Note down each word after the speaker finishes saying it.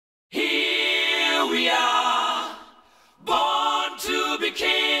we are, born to be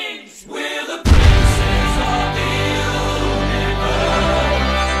kings. We're the princes of the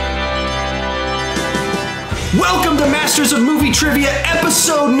Welcome to Masters of Movie Trivia,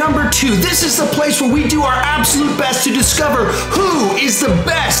 episode number 2. This is the place where we do our absolute best to discover who is the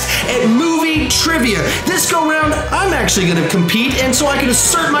best at movie trivia. This go round, I'm actually going to compete, and so I can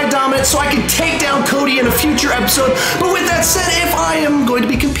assert my dominance so I can take down Cody in a future episode. But with that said, if I am going to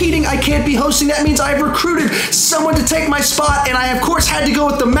be competing, I can't be hosting. That means I've recruited someone to take my spot, and I, of course, had to go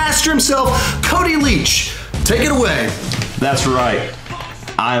with the master himself, Cody Leach. Take it away. That's right.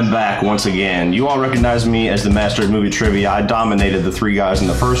 I am back once again. You all recognize me as the master of movie trivia. I dominated the 3 guys in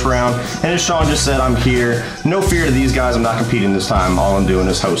the first round, and as Sean just said, I'm here. No fear to these guys, I'm not competing this time. All I'm doing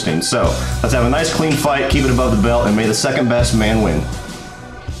is hosting. So, let's have a nice clean fight, keep it above the belt, and may the second best man win.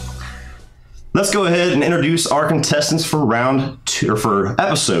 Let's go ahead and introduce our contestants for round 2, or for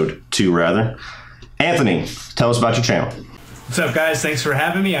episode 2 rather. Anthony, tell us about your channel. What's up, guys? Thanks for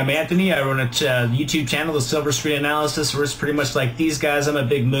having me. I'm Anthony. I run a YouTube channel, the SilverScreen Analysis, where it's pretty much like these guys. I'm a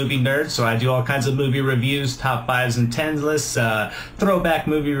big movie nerd, so I do all kinds of movie reviews, top 5s and 10s lists, throwback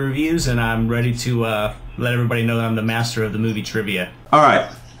movie reviews, and I'm ready to let everybody know that I'm the master of the movie trivia. All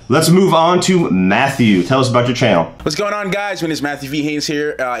right. Let's move on to Matthew. Tell us about your channel. What's going on, guys? My name is Matthew V Haynes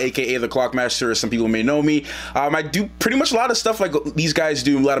here, aka the Clockmaster, as some people may know me. I do pretty much a lot of stuff like these guys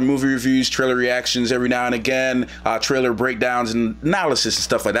do, a lot of movie reviews, trailer reactions every now and again, trailer breakdowns and analysis and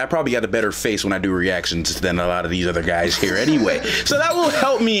stuff like that. I probably got a better face when I do reactions than a lot of these other guys here anyway. So that will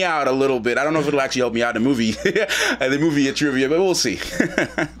help me out a little bit. I don't know if it'll actually help me out in the movie, trivia, but we'll see.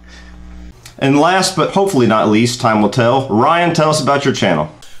 And last, but hopefully not least, time will tell. Ryan, tell us about your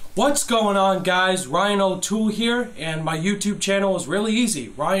channel. What's going on, guys? Ryan O'Toole here, and my YouTube channel is really easy.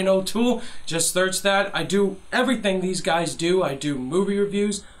 Ryan O'Toole, just search that. I do everything these guys do. I do movie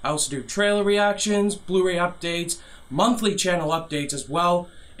reviews, I also do trailer reactions, Blu-ray updates, monthly channel updates as well,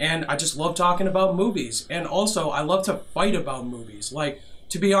 and I just love talking about movies. And also, I love to fight about movies. Like,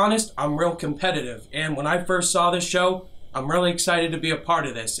 to be honest, I'm real competitive, and when I first saw this show, I'm really excited to be a part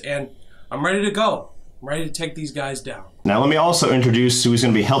of this, and I'm ready to go. I'm ready to take these guys down. Now let me also introduce who's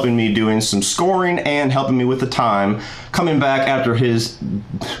going to be helping me doing some scoring and helping me with the time, coming back after his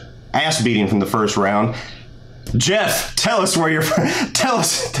ass beating from the first round. Jeff, tell us where you're from. Tell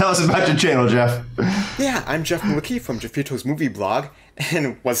us about your channel, Jeff. Yeah, I'm Jeff from Jeffito's movie blog, and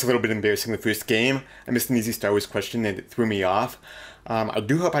it was a little bit embarrassing the first game. I missed an easy Star Wars question and it threw me off. I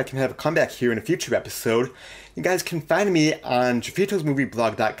do hope I can have a comeback here in a future episode. You guys can find me on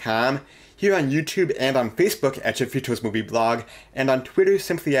JeffitosMovieBlog.com, here on YouTube and on Facebook at Jeffito's Movie Blog, and on Twitter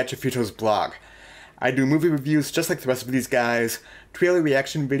simply at Jeffito's Blog. I do movie reviews just like the rest of these guys, trailer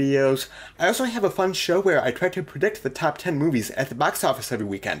reaction videos. I also have a fun show where I try to predict the top 10 movies at the box office every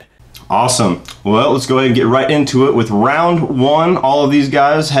weekend. Awesome. Well, let's go ahead and get right into it with round 1. All of these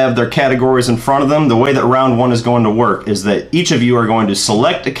guys have their categories in front of them. The way that round 1 is going to work is that each of you are going to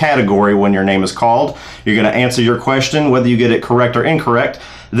select a category when your name is called. You're going to answer your question, whether you get it correct or incorrect.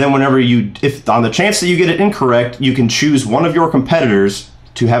 Then whenever if on the chance that you get it incorrect, you can choose one of your competitors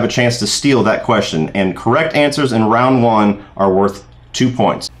to have a chance to steal that question. And correct answers in round 1 are worth 2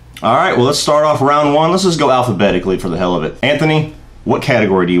 points. All right, well, let's start off round 1. Let's just go alphabetically for the hell of it. Anthony, what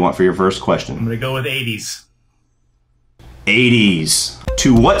category do you want for your first question? I'm going to go with 80s. 80s.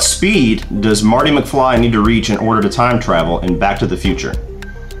 To what speed does Marty McFly need to reach in order to time travel in Back to the Future?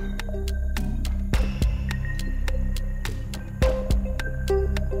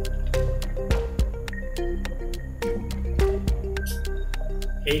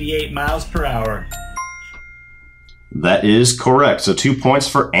 $88 miles per hour. That is correct. So 2 points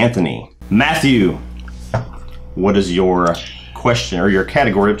for Anthony. Matthew, what is your question or your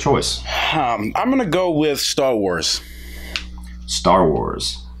category of choice? I'm gonna go with Star Wars. Star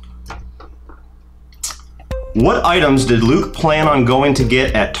Wars. What items did Luke plan on going to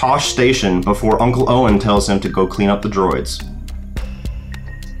get at Tosh Station before Uncle Owen tells him to go clean up the droids?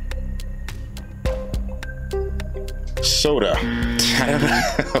 Soda. I don't know.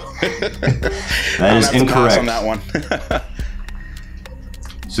 That is incorrect. On that one.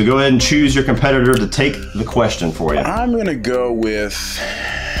 So go ahead and choose your competitor to take the question for you. I'm gonna go with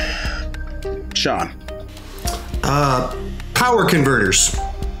Sean. Power converters.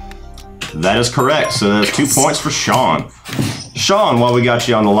 That is correct. So that's 2 points for Sean. Sean, while we got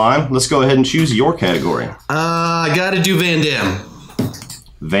you on the line, let's go ahead and choose your category. I gotta do Van Damme.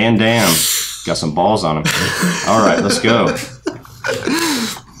 Van Damme. Got some balls on him. All right, let's go.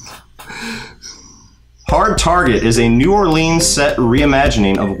 Hard Target is a New Orleans set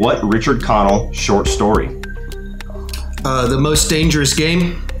reimagining of what Richard Connell short story? The Most Dangerous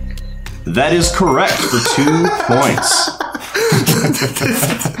Game. That is correct for 2 points.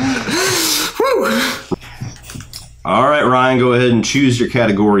 All right, Ryan, go ahead and choose your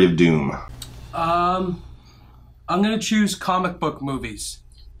category of doom. I'm gonna choose comic book movies.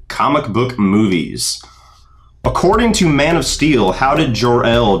 Comic book movies. According to Man of Steel, how did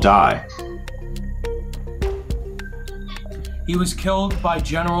Jor-El die? He was killed by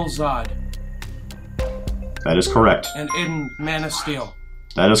General Zod. That is correct. And in Man of Steel.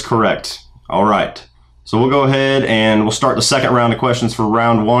 That is correct. All right. So we'll go ahead and we'll start the second round of questions for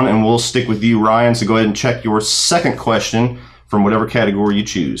round 1, and we'll stick with you, Ryan. So go ahead and check your second question from whatever category you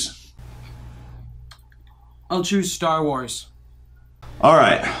choose. I'll choose Star Wars. All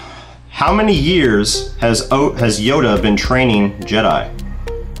right. How many years has Yoda been training Jedi?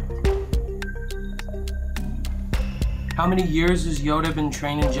 How many years has Yoda been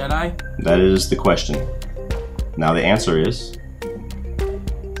training Jedi? That is the question. Now the answer is...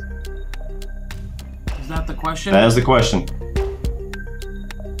 Is that the question? That is the question.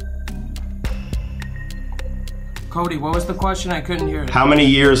 Cody, what was the question? I couldn't hear it. How many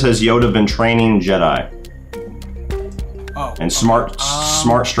years has Yoda been training Jedi? Oh. And smart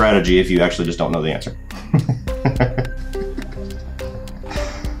strategy if you actually just don't know the answer.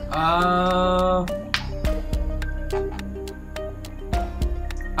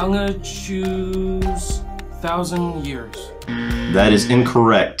 I'm gonna choose 1,000 years. That is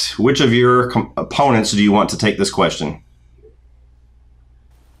incorrect. Which of your opponents do you want to take this question?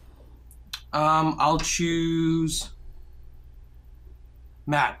 I'll choose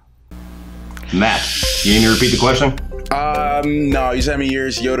Matt. Matt, you need me to repeat the question? No, you said how many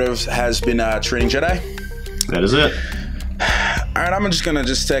years Yoda has been training Jedi? That is it. All right, I'm just gonna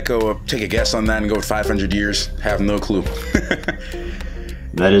take a guess on that and go with 500 years. Have no clue.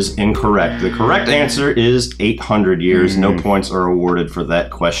 That is incorrect. The correct answer is 800 years. No points are awarded for that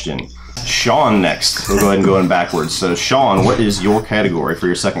question. Sean next. We'll go ahead and go in backwards. So Sean, what is your category for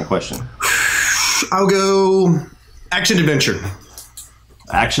your second question? I'll go action adventure.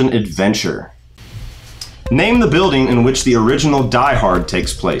 Action adventure. Name the building in which the original Die Hard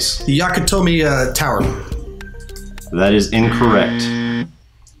takes place. The Yakatomi Tower. That is incorrect.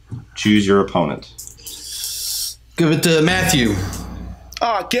 Choose your opponent. Give it to Matthew.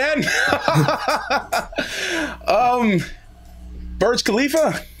 Oh, again? Burj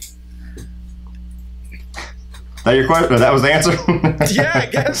Khalifa? That your question? That was the answer? Yeah, I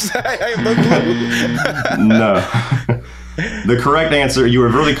guess. I have no clue. No. The correct answer, you were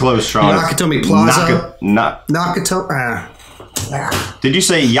really close, Sean. Nakatomi Plaza. Nakatomi. Did you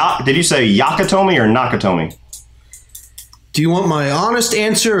say Yakatomi or Nakatomi? Do you want my honest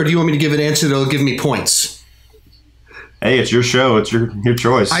answer, or do you want me to give an answer that'll give me points? Hey, it's your show. It's your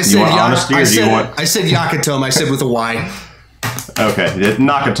choice. I said honesty, or do you want? I said Yakatomi. I said with a Y. Okay,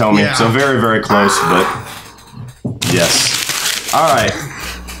 Nakatomi. Yeah. So very, very close, but yes. All right,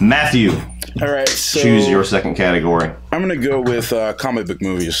 Matthew. All right, so choose your second category. I'm gonna go with comic book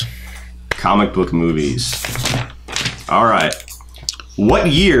movies. Comic book movies. All right.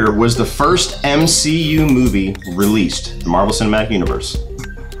 What year was the first MCU movie released? The Marvel Cinematic Universe.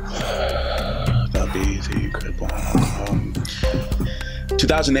 That'd be easy.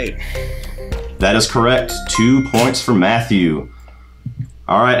 2008. That is correct. 2 points for Matthew.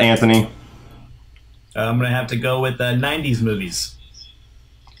 All right, Anthony. I'm going to have to go with 90s movies.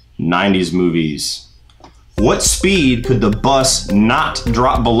 90s movies. What speed could the bus not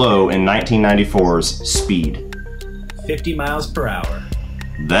drop below in 1994's Speed? 50 miles per hour.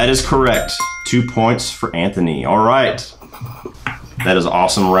 That is correct. 2 points for Anthony. All right. That is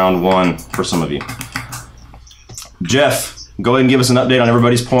awesome. Round 1 for some of you. Jeff, go ahead and give us an update on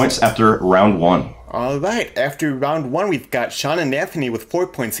everybody's points after round 1. All right, after round 1, we've got Sean and Anthony with 4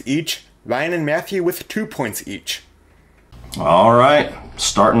 points each, Ryan and Matthew with 2 points each. All right,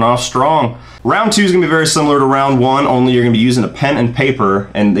 starting off strong. Round 2 is going to be very similar to round 1, only you're going to be using a pen and paper,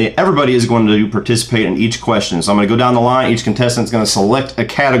 and everybody is going to participate in each question. So I'm going to go down the line. Each contestant is going to select a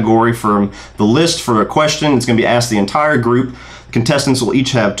category from the list for a question. It's going to be asked the entire group. Contestants will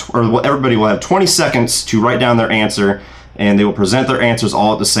each have, everybody will have 20 seconds to write down their answer, and they will present their answers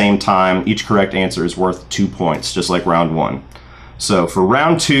all at the same time. Each correct answer is worth 2 points, just like round 1. So for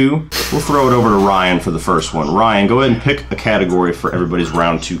round 2, we'll throw it over to Ryan for the first one. Ryan, go ahead and pick a category for everybody's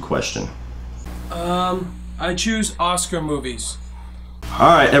round 2 question. I choose Oscar movies. All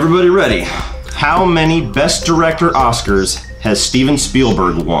right, everybody ready? How many Best Director Oscars has Steven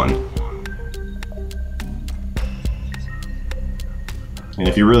Spielberg won? And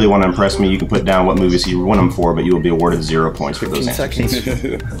if you really want to impress me, you can put down what movies he won them for, but you will be awarded 0 points for those answers. 15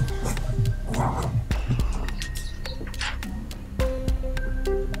 seconds.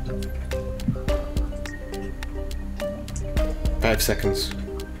 5 seconds.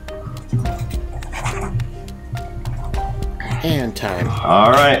 And time.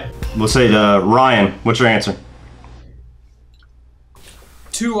 All right. We'll say Ryan, what's your answer?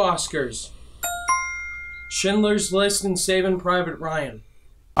 2 Oscars. Schindler's List and Saving Private Ryan.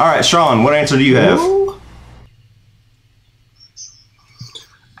 All right, Sean, what answer do you have?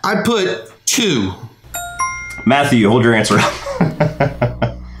 I put 2. Matthew, hold your answer up.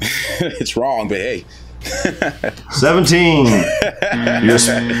 It's wrong, but hey. 17. We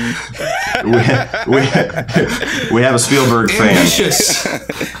have a Spielberg fan. Ambitious.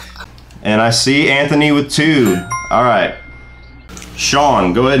 And I see Anthony with 2. All right.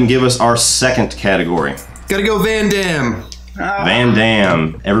 Sean, go ahead and give us our second category. Gotta go Van Damme. Van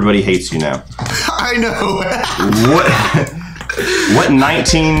Damme. Everybody hates you now. I know. What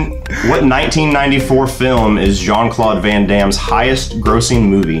 1994 film is Jean-Claude Van Damme's highest grossing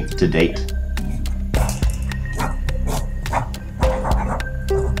movie to date?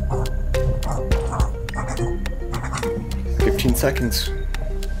 Seconds.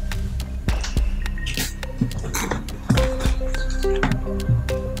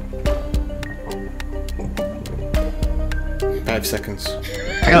 Five seconds.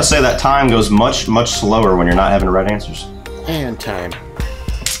 I gotta say that time goes much slower when you're not having the right answers. And time.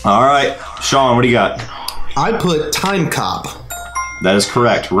 All right, Sean, what do you got? I put Time Cop. That is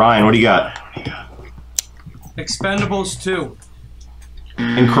correct. Ryan, what do you got? Expendables 2.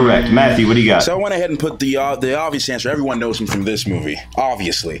 Incorrect. Matthew, what do you got? So I went ahead and put the obvious answer. Everyone knows him from this movie,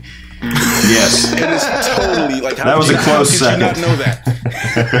 obviously. Yes. It is totally like, that was a close second. How did you not know that?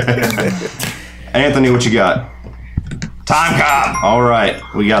 Anthony, what you got? Time Cop. All right,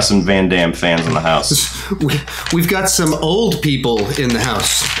 we got some Van Damme fans in the house. We've got some old people in the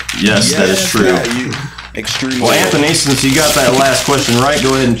house. Yes, that is true. Yeah, extremely. Well, Anthony, since you got that last question right,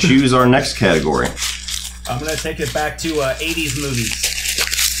 go ahead and choose our next category. I'm gonna take it back to 80s movies.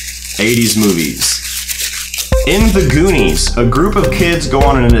 80s movies. In The Goonies, a group of kids go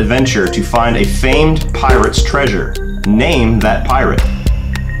on an adventure to find a famed pirate's treasure. Name that pirate.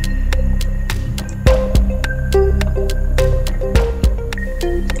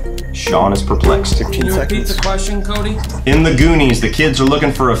 Sean is perplexed. 15 Can you repeat seconds. the question, Cody? In The Goonies, the kids are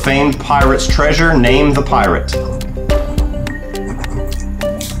looking for a famed pirate's treasure. Name the pirate.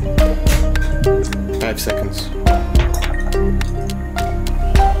 5 seconds.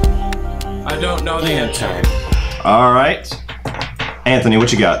 I don't know the And answer. time. All right. Anthony,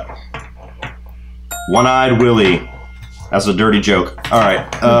 what you got? One-Eyed Willie. That's a dirty joke. All right.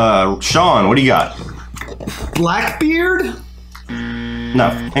 Sean, what do you got? Blackbeard?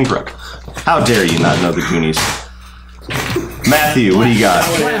 No, incorrect. How dare you not know The Goonies? Matthew, what do you I got?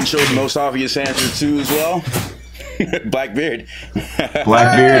 went ahead and chose the most obvious answer too as well. Blackbeard.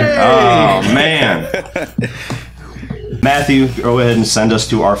 Blackbeard? Oh, man. Matthew, go ahead and send us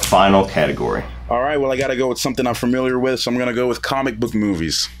to our final category. All right, well, I got to go with something I'm familiar with, so I'm going to go with comic book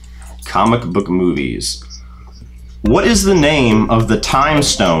movies. Comic book movies. What is the name of the Time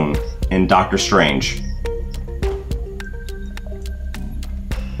Stone in Doctor Strange?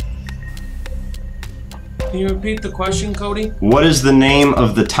 Can you repeat the question, Cody? What is the name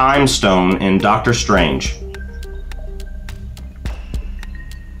of the Time Stone in Doctor Strange?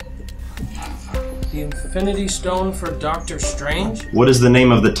 The Infinity Stone for Doctor Strange? What is the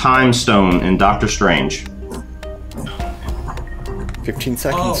name of the Time Stone in Doctor Strange? 15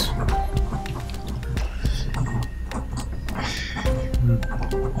 seconds. Oh.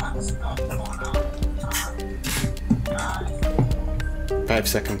 5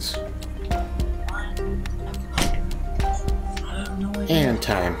 seconds. And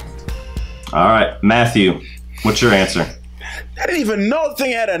time. All right, Matthew, what's your answer? I didn't even know the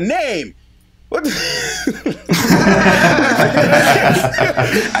thing had a name. What? I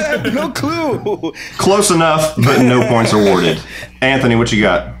have no clue. Close enough, but no points awarded. Anthony, what you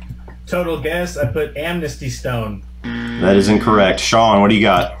got? Total guess, I put Amnesty Stone. That is incorrect. Sean, what do you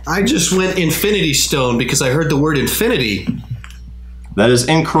got? I just went Infinity Stone because I heard the word infinity. That is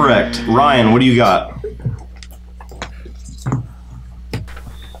incorrect. Ryan, what do you got?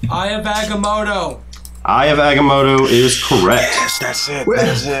 Eye of Agamotto. Eye of Agamotto is correct. Yes, that's it.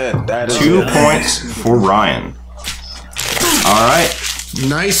 That's it. That is 2 it. points for Ryan. All right.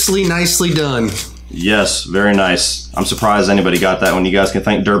 Nicely done. Yes, very nice. I'm surprised anybody got that one. You guys can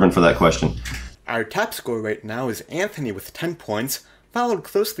thank Durbin for that question. Our top score right now is Anthony with 10 points, followed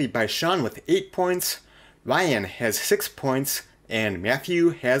closely by Sean with 8 points, Ryan has 6 points, and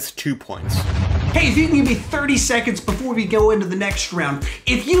Matthew has 2 points. Hey, if you can give me 30 seconds before we go into the next round,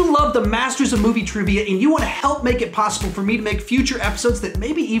 if you love the Masters of Movie Trivia and you want to help make it possible for me to make future episodes that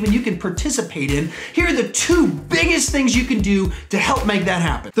maybe even you can participate in, here are the 2 biggest things you can do to help make that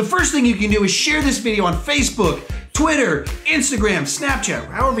happen. The first thing you can do is share this video on Facebook, Twitter, Instagram, Snapchat,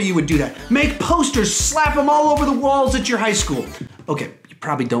 however you would do that. Make posters, slap them all over the walls at your high school. Okay, you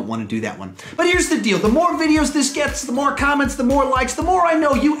probably don't want to do that one. But here's the deal. The more videos this gets, the more comments, the more likes, the more I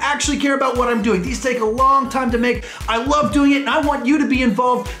know you actually care about what I'm doing. These take a long time to make. I love doing it and I want you to be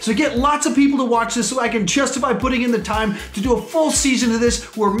involved. So get lots of people to watch this so I can justify putting in the time to do a full season of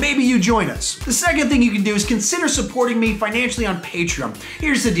this where maybe you join us. The second thing you can do is consider supporting me financially on Patreon.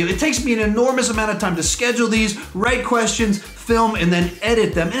 Here's the deal. It takes me an enormous amount of time to schedule these, write questions, film, and then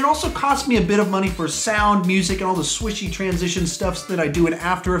edit them. And it also costs me a bit of money for sound, music, and all the swishy transition stuff that I do in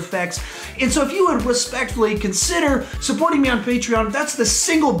After Effects. And so if you would respectfully consider supporting me on Patreon, that's the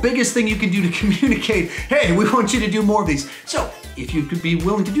single biggest thing you can do to communicate, hey, we want you to do more of these. So if you could be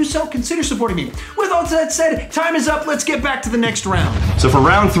willing to do so, consider supporting me. With all that said, time is up. Let's get back to the next round. So for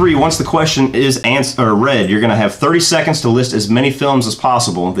round 3, once the question is read, you're going to have 30 seconds to list as many films as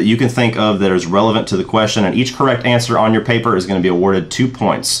possible that you can think of that is relevant to the question, and each correct answer on your paper is going to be awarded 2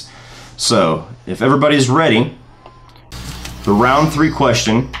 points. So if everybody's ready, the round 3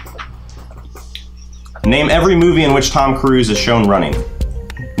 question: name every movie in which Tom Cruise is shown running.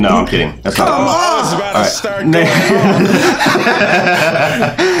 No, I'm kidding. That's not. I was about to start going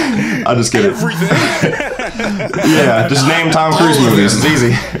I'll just kidding. everything. Yeah, just name Tom Cruise movies. It's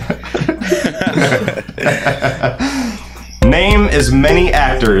easy. Name as many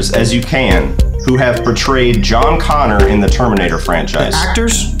actors as you can who have portrayed John Connor in the Terminator franchise.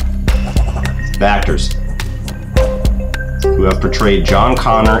 Actors? The actors who have portrayed John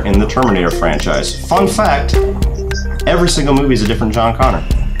Connor in the Terminator franchise. Fun fact, every single movie is a different John Connor.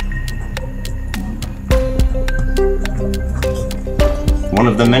 One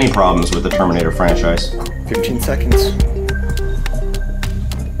of the many problems with the Terminator franchise. 15 seconds.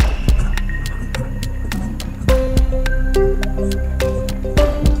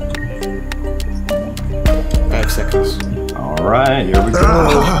 Seconds. All right, here we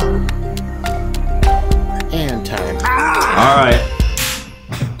go. And time. All right.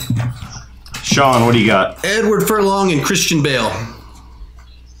 Sean, what do you got? Edward Furlong and Christian Bale.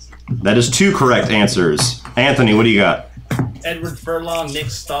 That is 2 correct answers. Anthony, what do you got? Edward Furlong, Nick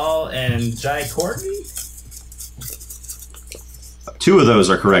Stahl, and Jai Courtney? 2 of those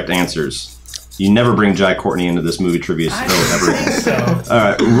are correct answers. You never bring Jai Courtney into this movie trivia show ever again. So.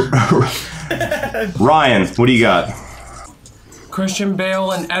 All right. Ryan, what do you got? Christian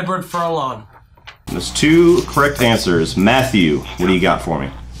Bale and Edward Furlong. That's 2 correct answers. Matthew, what do you got for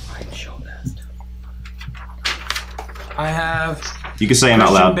me? I have You can say them out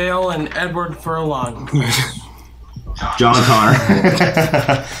Christian loud. Bale and Edward Furlong. John Connor.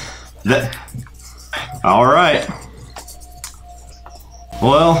 All right.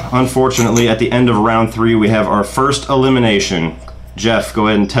 Well, unfortunately, at the end of round 3, we have our first elimination. Jeff, go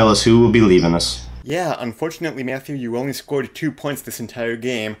ahead and tell us who will be leaving us. Yeah, unfortunately, Matthew, you only scored 2 points this entire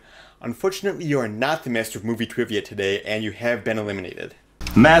game. Unfortunately, you are not the master of movie trivia today, and you have been eliminated.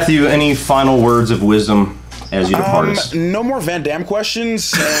 Matthew, any final words of wisdom as you depart us? No more Van Damme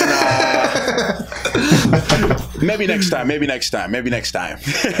questions. And, maybe next time. Maybe next time. Maybe next time.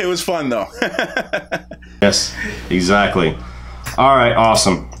 It was fun, though. Yes, exactly. All right,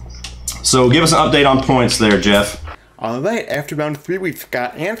 awesome. So give us an update on points there, Jeff. Alright, after round 3, we've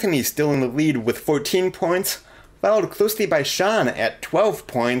got Anthony still in the lead with 14 points, followed closely by Sean at 12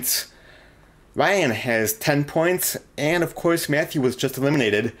 points. Ryan has 10 points, and of course Matthew was just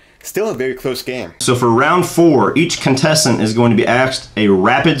eliminated. Still a very close game. So for round 4, each contestant is going to be asked a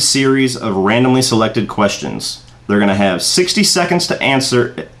rapid series of randomly selected questions. They're going to have 60 seconds to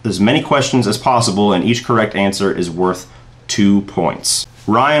answer as many questions as possible, and each correct answer is worth 2 points.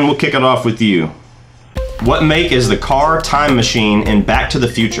 Ryan, we'll kick it off with you. What make is the car time machine in Back to the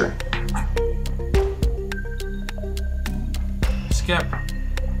Future? Skip.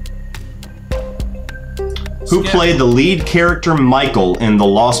 Who played the lead character Michael in The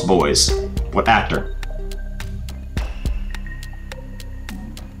Lost Boys? What actor?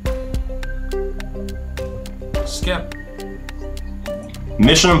 Skip.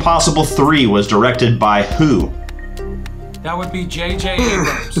 Mission Impossible 3 was directed by who? That would be J.J.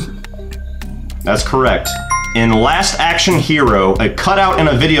 Abrams. That's correct. In Last Action Hero, a cutout in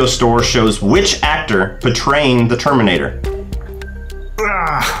a video store shows which actor portraying the Terminator?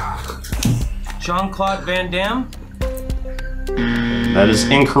 Jean-Claude Van Damme. That is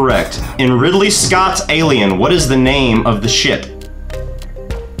incorrect. In Ridley Scott's Alien, what is the name of the ship?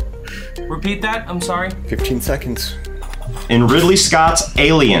 We're Repeat that, I'm sorry. 15 seconds. In Ridley Scott's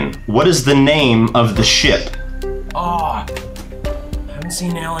Alien, what is the name of the ship? Oh, haven't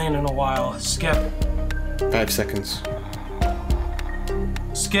seen Alien in a while. Skip. 5 seconds.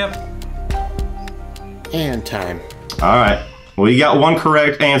 Skip. And time. All right. Well, you got one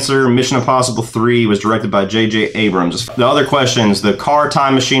correct answer. Mission Impossible 3 was directed by J.J. Abrams. The other questions, the car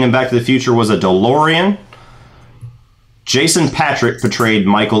time machine in Back to the Future was a DeLorean. Jason Patrick portrayed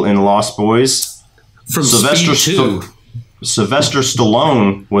Michael in Lost Boys. From Speed 2. Sylvester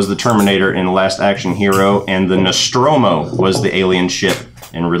Stallone was the Terminator in Last Action Hero, and the Nostromo was the alien ship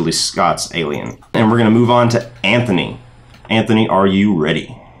in Ridley Scott's Alien. And we're going to move on to Anthony. Anthony, are you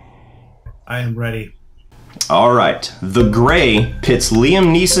ready? I am ready. All right. The Gray pits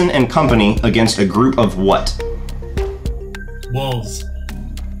Liam Neeson and company against a group of what? Wolves.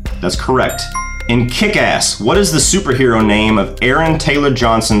 That's correct. In Kick-Ass, what is the superhero name of Aaron Taylor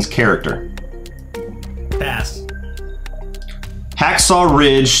Johnson's character? Pass. Hacksaw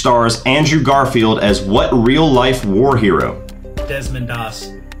Ridge stars Andrew Garfield as what real-life war hero? Desmond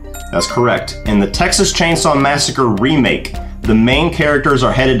Doss. That's correct. In the Texas Chainsaw Massacre remake, the main characters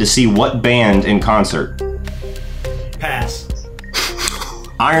are headed to see what band in concert? Pass.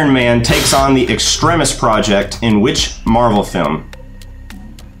 Iron Man takes on the Extremis Project in which Marvel film?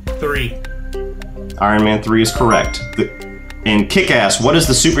 3. Iron Man 3 is correct. In Kick-Ass, what is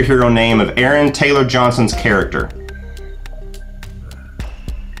the superhero name of Aaron Taylor Johnson's character?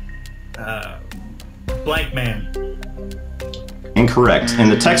 Blank Man. Incorrect. In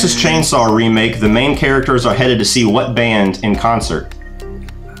the Texas Chainsaw remake, the main characters are headed to see what band in concert?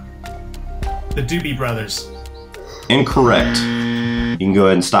 The Doobie Brothers. Incorrect. You can go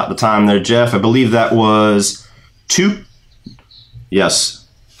ahead and stop the time there, Jeff. I believe that was 2. Yes.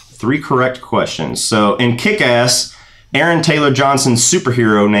 3 correct questions. So in Kick-Ass, Aaron Taylor Johnson's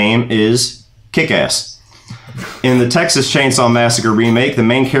superhero name is Kick-Ass. In the Texas Chainsaw Massacre remake, the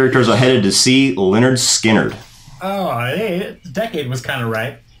main characters are headed to see Leonard Skinner. Oh, hey, the decade was kind of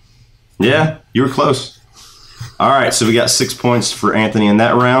right. Yeah, you were close. All right, so we got 6 points for Anthony in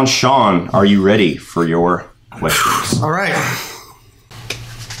that round. Sean, are you ready for your questions? All right.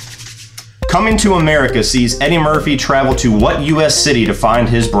 Coming to America sees Eddie Murphy travel to what U.S. city to find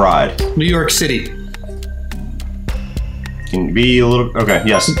his bride? New York City. Can be a little... Okay,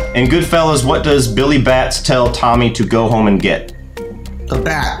 yes. In Goodfellas, what does Billy Batts tell Tommy to go home and get? A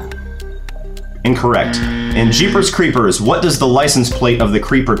bat. Incorrect. In Jeepers Creepers, what does the license plate of the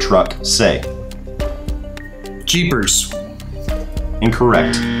Creeper truck say? Jeepers.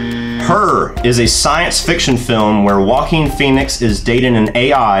 Incorrect. Her is a science fiction film where Joaquin Phoenix is dating an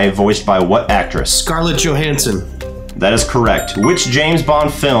AI voiced by what actress? Scarlett Johansson. That is correct. Which James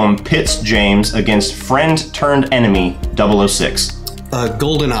Bond film pits James against friend-turned-enemy 006?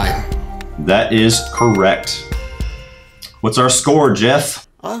 GoldenEye. That is correct. What's our score, Jeff?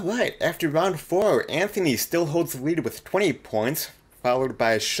 Alright, after round 4, Anthony still holds the lead with 20 points, followed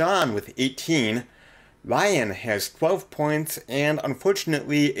by Sean with 18. Ryan has 12 points and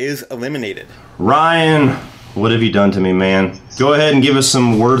unfortunately is eliminated. Ryan, what have you done to me, man? Go ahead and give us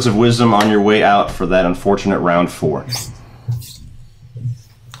some words of wisdom on your way out for that unfortunate round 4.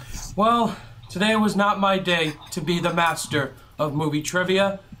 Well, today was not my day to be the master of movie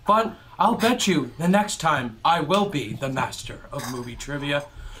trivia, but I'll bet you the next time I will be the master of movie trivia.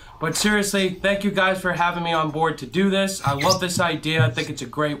 But seriously, thank you guys for having me on board to do this. I love this idea. I think it's a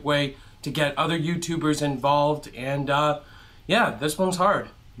great way to get other YouTubers involved. And yeah, this one's hard,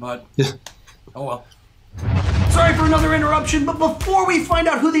 but oh well. Sorry for another interruption, but before we find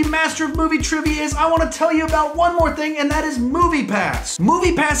out who the master of movie trivia is, I want to tell you about one more thing, and that is MoviePass.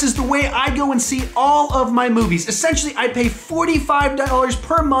 MoviePass is the way I go and see all of my movies. Essentially, I pay $45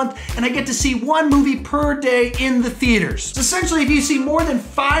 per month, and I get to see one movie per day in the theaters. So essentially, if you see more than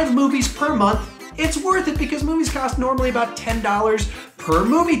 5 movies per month, it's worth it because movies cost normally about $10 per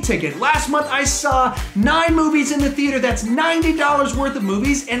movie ticket. Last month I saw 9 movies in the theater. That's $90 worth of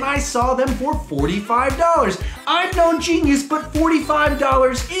movies, and I saw them for $45. I'm no genius, but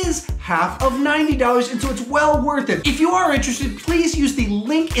 $45 is half of $90, and so it's well worth it. If you are interested, please use the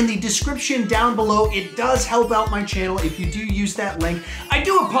link in the description down below. It does help out my channel if you do use that link. I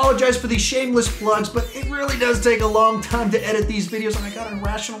do apologize for these shameless plugs, but it really does take a long time to edit these videos, and I gotta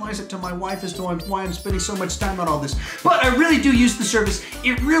rationalize it to my wife as to why I'm spending so much time on all this. But I really do use the service.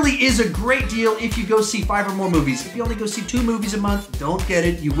 It really is a great deal if you go see 5 or more movies. If you only go see 2 movies a month, don't get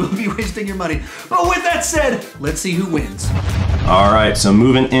it. You will be wasting your money. But with that said, let's see who wins. All right, so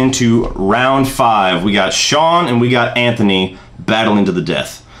moving into round 5, we got Sean and we got Anthony battling to the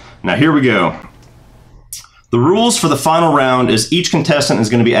death. Now here we go. The rules for the final round is each contestant is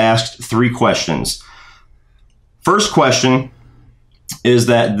going to be asked 3 questions. First question is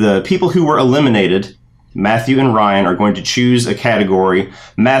that the people who were eliminated, Matthew and Ryan, are going to choose a category.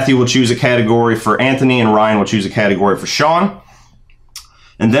 Matthew will choose a category for Anthony, and Ryan will choose a category for Sean.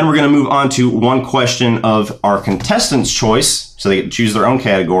 And then we're going to move on to one question of our contestant's choice, so they get to choose their own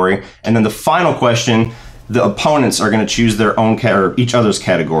category. And then the final question, the opponents are going to choose their own or each other's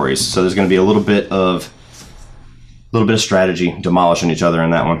categories. So there's going to be a little bit of strategy, demolishing each other in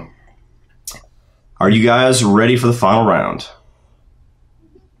that one. Are you guys ready for the final round?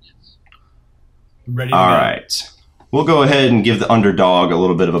 Ready to All go. right. We'll go ahead and give the underdog a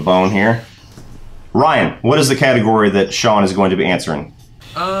little bit of a bone here. Ryan, what is the category that Sean is going to be answering?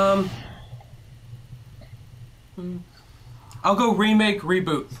 I'll go remake,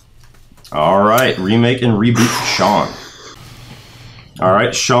 reboot. All right. Remake and reboot, Sean. All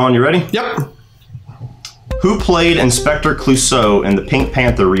right. Sean, you ready? Yep. Who played Inspector Clouseau in the Pink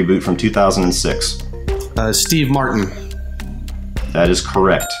Panther reboot from 2006? Steve Martin. That is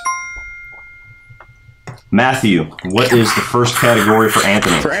correct. Matthew, what is the first category for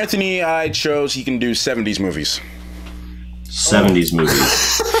Anthony? For Anthony, I chose he can do 70s movies. 70s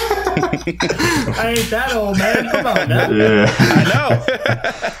movies. I ain't that old, man. Come on now. Yeah. I know.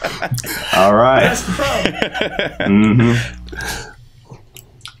 All right. That's the problem.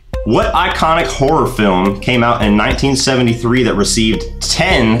 What iconic horror film came out in 1973 that received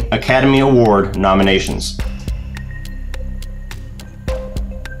 10 Academy Award nominations?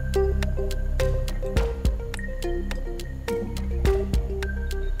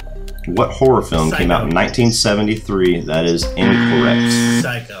 What horror film came out in 1973? That is incorrect.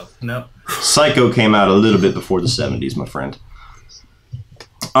 Psycho. Nope. Psycho came out a little bit before the 70s, my friend.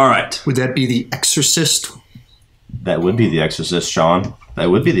 All right. Would that be The Exorcist? That would be The Exorcist, Sean. That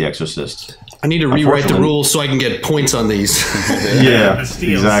would be The Exorcist. I need to rewrite the rules so I can get points on these. Yeah, The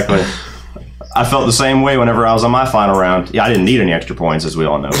steals. exactly. I felt the same way whenever I was on my final round. Yeah, I didn't need any extra points, as we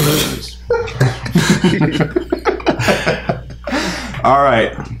all know. All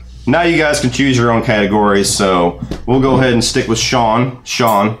right. Now you guys can choose your own categories, so we'll go ahead and stick with Sean.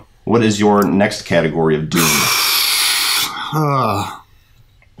 Sean, what is your next category of doom?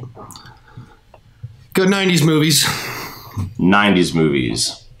 Good 90s movies. 90s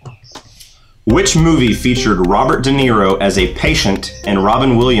movies. Which movie featured Robert De Niro as a patient and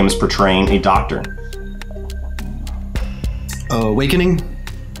Robin Williams portraying a doctor? Awakening.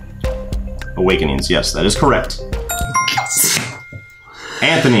 Awakenings, yes, that is correct.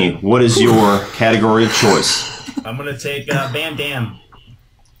 Anthony, what is your category of choice? I'm going to take Van Damme.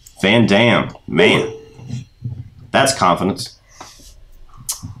 Van Damme. Man, that's confidence.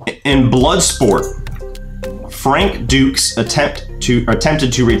 In Bloodsport, Frank Dukes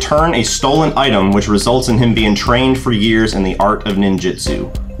attempted to return a stolen item, which results in him being trained for years in the art of ninjutsu.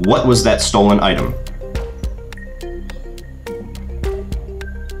 What was that stolen item?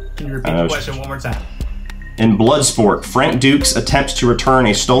 Can you repeat the question one more time? In Bloodsport, Frank Dukes attempts to return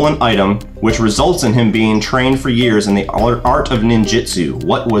a stolen item, which results in him being trained for years in the art of ninjutsu.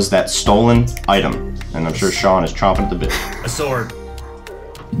 What was that stolen item? And I'm sure Sean is chomping at the bit. A sword.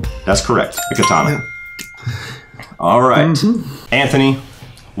 That's correct. A katana. All right. Anthony,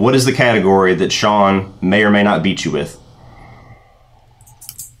 what is the category that Sean may or may not beat you with?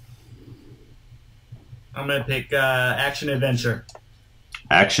 I'm going to pick action adventure.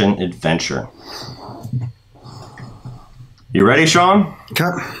 Action adventure. You ready, Sean? Okay.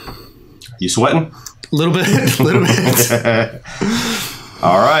 You sweating? A little bit.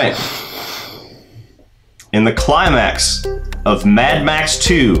 All right. In the climax of Mad Max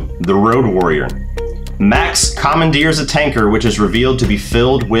 2, The Road Warrior, Max commandeers a tanker which is revealed to be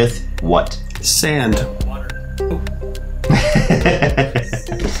filled with what? Sand. Water.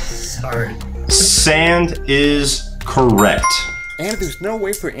 Sorry. Sand is correct. And there's no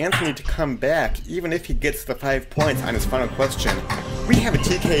way for Anthony to come back, even if he gets the 5 points on his final question. We have a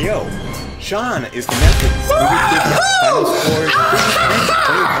TKO. Sean is the master of movie trivia. Final score is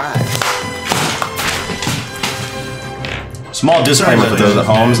 25. Small disclaimer for those at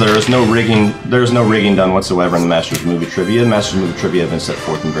home: there is no rigging. There is no rigging done whatsoever in the Masters of Movie Trivia. The Masters of Movie Trivia have been set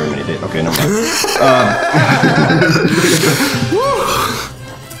forth in very many days. Okay, never mind.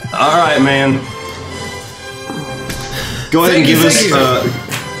 All right, man. Go ahead and give us,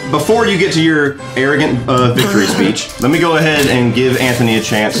 before you get to your arrogant victory speech, let me go ahead and give Anthony a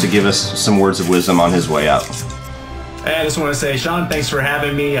chance to give us some words of wisdom on his way out. I just want to say, Sean, thanks for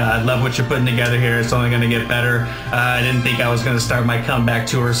having me. I love what you're putting together here. It's only going to get better. I didn't think I was going to start my comeback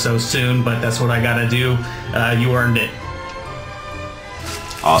tour so soon, but that's what I got to do. You earned it.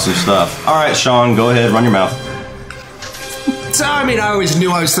 Awesome stuff. All right, Sean, go ahead, run your mouth. So, I mean, I always knew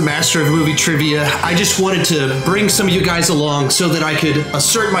I was the master of movie trivia. I just wanted to bring some of you guys along so that I could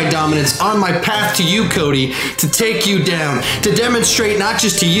assert my dominance on my path to you, Cody, to take you down, to demonstrate not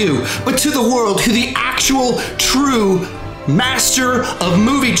just to you, but to the world who the actual, true master of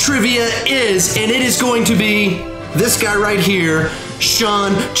movie trivia is, and it is going to be this guy right here,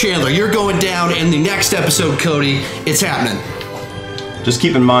 Sean Chandler. You're going down in the next episode, Cody. It's happening. Just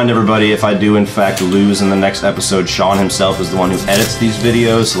keep in mind, everybody, if I do in fact lose in the next episode, Sean himself is the one who edits these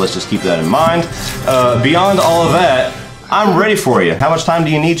videos, so let's just keep that in mind. Beyond all of that, I'm ready for you. How much time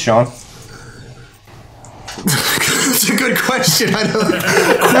do you need, Sean? That's a good question. I know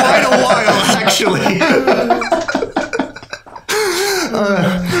quite a while, actually.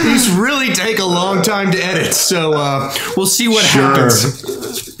 These really take a long time to edit, so we'll see what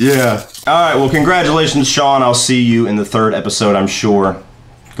happens. Yeah. All right, well, congratulations, Sean. I'll see you in the third episode, I'm sure.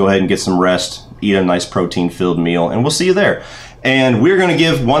 Go ahead and get some rest, eat a nice protein-filled meal, and we'll see you there. And we're going to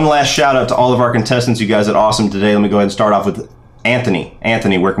give one last shout-out to all of our contestants. You guys did awesome today. Let me go ahead and start off with Anthony.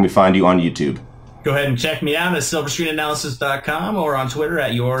 Anthony, where can we find you on YouTube? Go ahead and check me out at SilverScreenAnalysis.com or on Twitter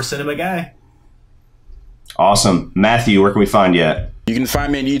at YourCinemaGuy. Awesome. Matthew, where can we find you at? You can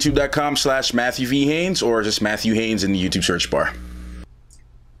find me on youtube.com/Matthew V Haynes or just Matthew Haynes in the YouTube search bar.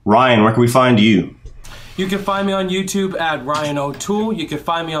 Ryan, where can we find you? You can find me on YouTube at Ryan O'Toole. You can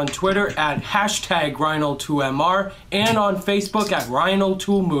find me on Twitter at #RyanO2MR and on Facebook at Ryan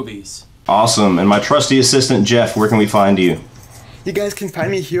O'Toole Movies. Awesome. And my trusty assistant, Jeff, where can we find you? You guys can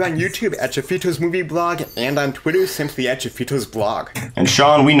find me here on YouTube at Jeffito's Movie Blog and on Twitter simply at Jeffito's Blog. And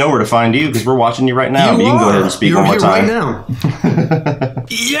Sean, we know where to find you because we're watching you right now. You can go ahead and speak You're one more time. Right now.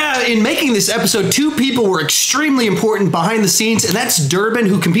 Yeah, in making this episode, two people were extremely important behind the scenes, and that's Durbin,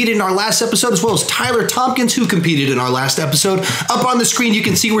 who competed in our last episode, as well as Tyler Tompkins, who competed in our last episode. Up on the screen, you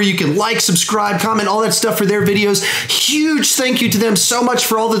can see where you can like, subscribe, comment, all that stuff for their videos. Huge thank you to them so much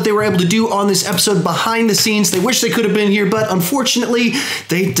for all that they were able to do on this episode behind the scenes. They wish they could have been here, but unfortunately,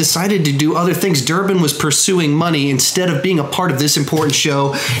 they decided to do other things. Durbin was pursuing money instead of being a part of this important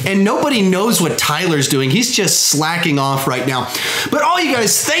show, and nobody knows what Tyler's doing. He's just slacking off right now. But all you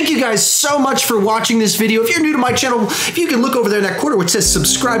guys, thank you guys so much for watching this video. If you're new to my channel, if you can look over there in that corner which says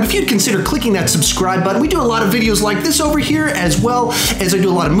subscribe, if you'd consider clicking that subscribe button. We do a lot of videos like this over here, as well as I do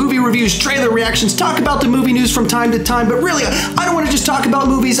a lot of movie reviews, trailer reactions, talk about the movie news from time to time. But really, I don't want to just talk about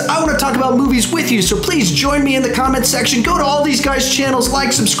movies. I want to talk about movies with you. So please join me in the comment section. Go to all these guys' channels,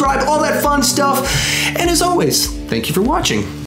 like, subscribe, all that fun stuff. And as always, thank you for watching.